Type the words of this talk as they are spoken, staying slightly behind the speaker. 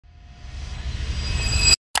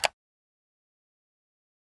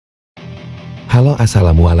Halo,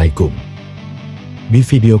 assalamualaikum. Di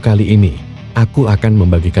video kali ini, aku akan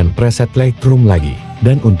membagikan preset Lightroom lagi,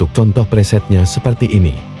 dan untuk contoh presetnya seperti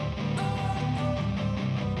ini.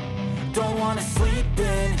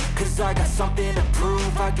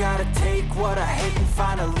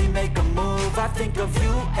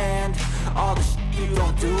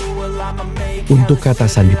 Untuk kata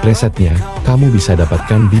sandi presetnya, kamu bisa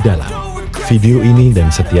dapatkan di dalam video ini dan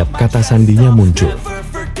setiap kata sandinya muncul.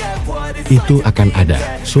 Itu akan ada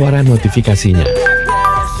suara notifikasinya.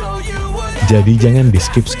 Jadi jangan di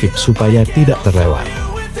skip-skip supaya tidak terlewat.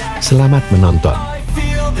 Selamat menonton.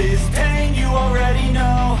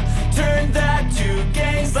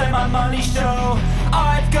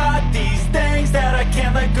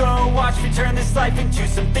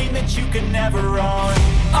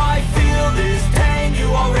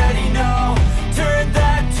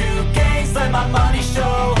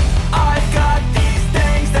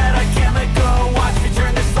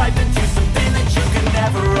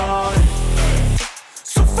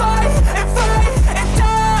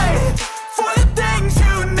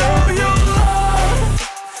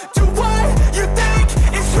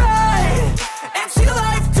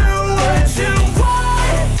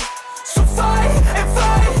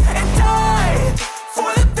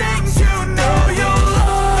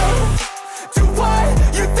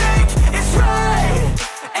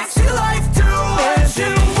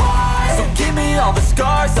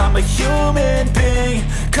 I'm a human being,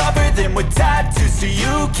 cover them with tattoos so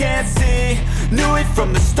you can't see. Knew it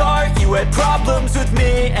from the start, you had problems with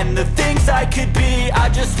me and the things I could be, I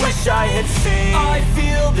just wish I had seen. I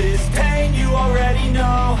feel this pain, you already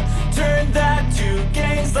know. Turn that to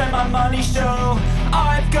gains, let my money show.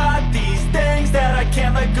 I've got these things that I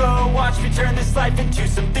can't let go. Watch me turn this life into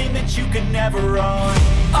something that you can never own.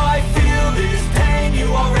 I feel this pain,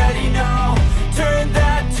 you already know. Turn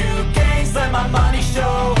that to gains, let my money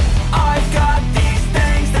show. I've got these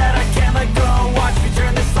things that I can't let go. Watch me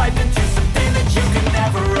turn this life into something that you can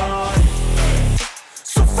never own.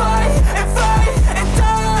 So fight and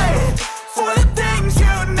die for the things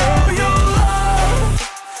you know you love.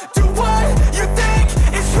 Do what you think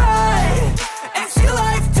is right and see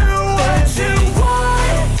life do what you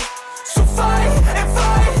want. So fight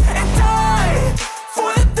and die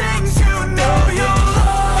for the things you know you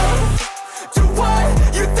love. Do what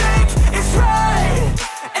you think is right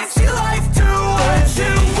and see life do what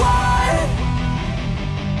you want.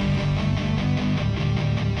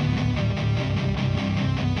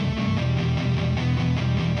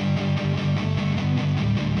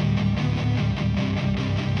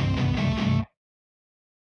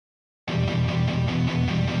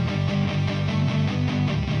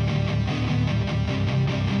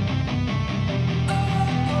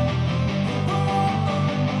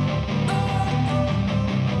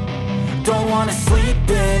 Don't wanna sleep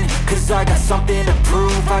in, cause I got something to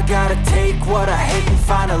prove. I gotta take what I hate and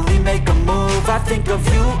finally make a move. I think of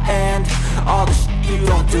you and all the shit you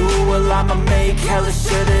don't do. Well, I'ma make hella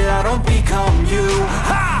sure that I don't become you.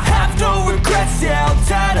 I have no regrets, yeah, I'll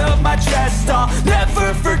tie up my chest. I'll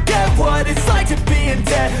never forget what it's like to be in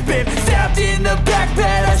debt. Been stabbed in the back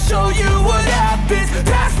bed, I'll show you what happens.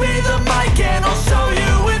 Pass me the mic and I'll show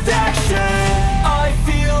you with action. I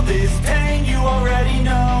feel this pain, you already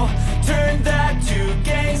know. Turn that to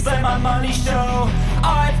gains, let my money show.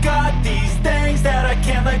 I've got these things that I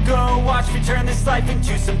can't let go. Watch me turn this life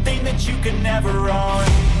into something that you can never own.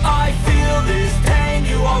 I feel this pain,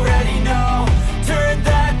 you already know. Turn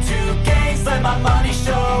that to gains, let my money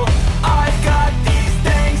show. I've got these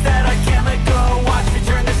things that I can't let go. Watch me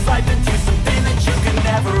turn this life into something that you can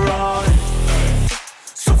never own.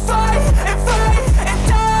 So fight and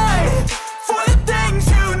die for the things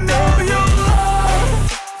you know you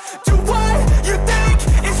love. Do what you think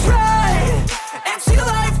is right and see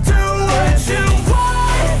life do what you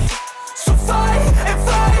want. So fight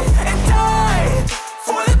and die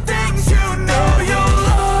for the things you know you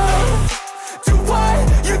love. Do what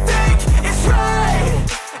you think is right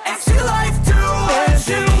and see life do what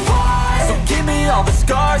you want. So give me all the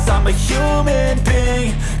scars, I'm a human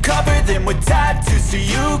being. Cover them with tattoos so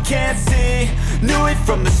you can't see. Knew it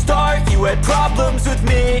from the start, you had problems with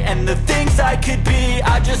me and the things I could be,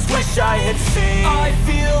 I just wish I had seen. I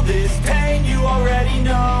feel this pain, you already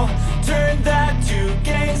know. Turn that to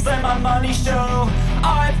gains, let my money show.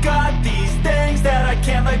 I've got these things that I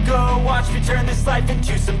can't let go. Watch me turn this life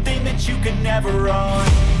into something that you can never own.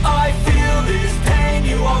 I feel this pain,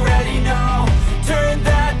 you already know. Turn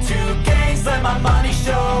that to gains, let my money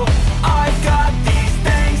show. I've got these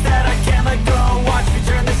things that I can't let go. Watch me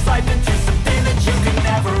turn this life into something that you can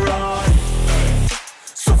never own.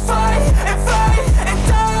 So fight and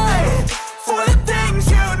die for the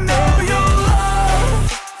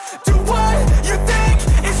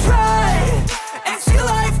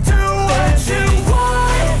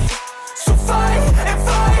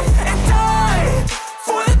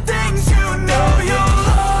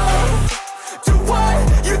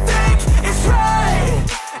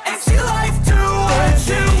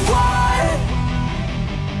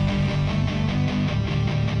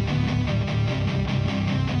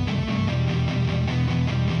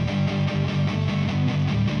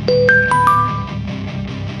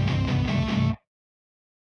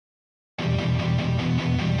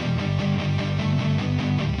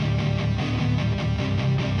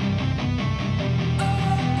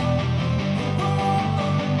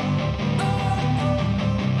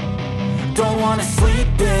wanna sleep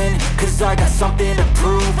in, cause I got something to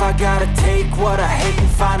prove. I gotta take what I hate and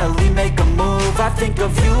finally make a move. I think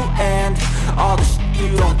of you and all the shit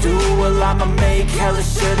you don't do. Well, I'ma make hella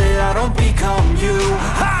sure that I don't become you.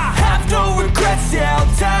 I have no regrets, yeah,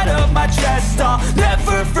 I'll tie up my chest. I'll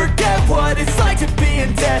never forget what it's like to be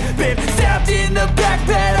in debt. Been stabbed in the back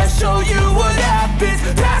bed, I'll show you what happens.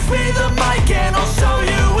 Pass me the mic and I'll show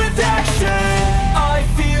you with action. I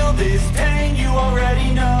feel this pain, you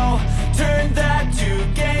already know. Turn that to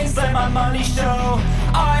gains, let my money show.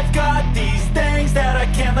 I've got these things that I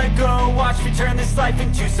can't let go. Watch me turn this life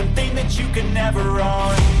into something that you can never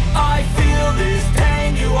own. I feel this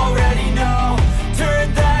pain, you already know.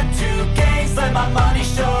 Turn that to gains, let my money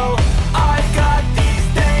show. I've got these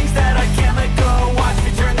things that I can't let go. Watch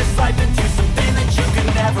me turn this life into something that you can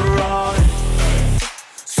never own.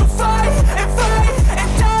 So fight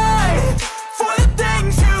and die for the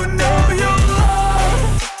things you know you love.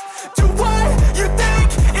 Do what you think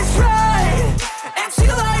is right and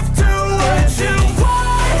see life do what you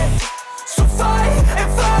want. So fight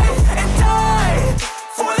and die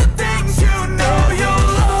for the things you know you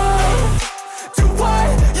love. Do what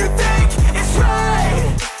you think is right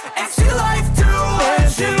and see life do what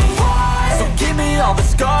you want. So give me all the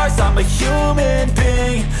scars, I'm a human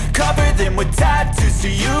being. Cover them with tattoos so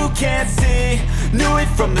you can't see. Knew it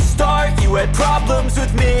from the start, you had problems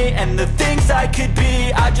with me and the things I could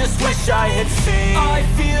be, I just wish I had seen. I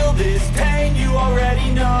feel this pain, you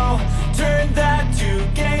already know. Turn that to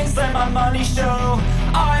gains, let my money show.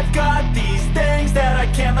 I've got these things that I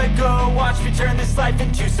can't let go. Watch me turn this life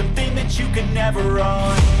into something that you could never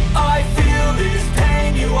own. I feel this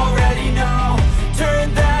pain, you already know.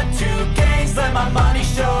 Turn that to gains, let my money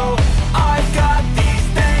show. I've got these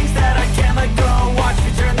things that I can't let go. Watch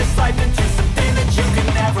me turn this life into something that you can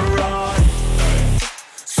never own.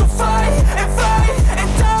 So fight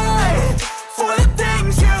and die for the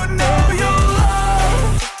things you know you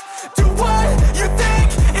love. Do what you think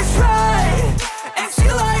is right and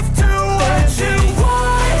see life do what you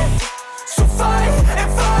want. So fight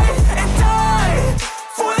and die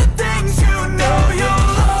for the things you know you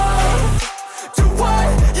love. Do what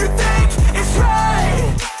you think is right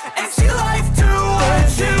and see life do what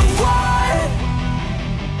you want.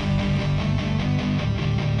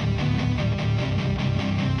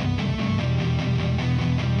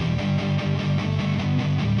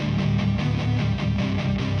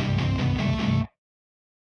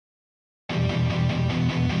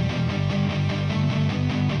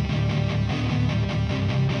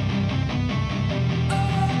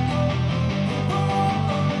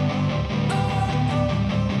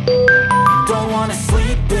 Don't wanna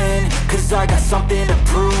sleep in, cause I got something to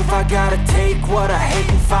prove. I gotta take what I hate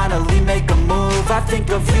and finally make a move. I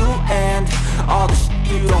think of you and all the shit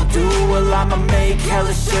you don't do. Well, I'ma make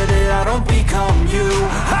hella sure that I don't become you.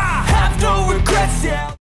 I have no regrets, yeah.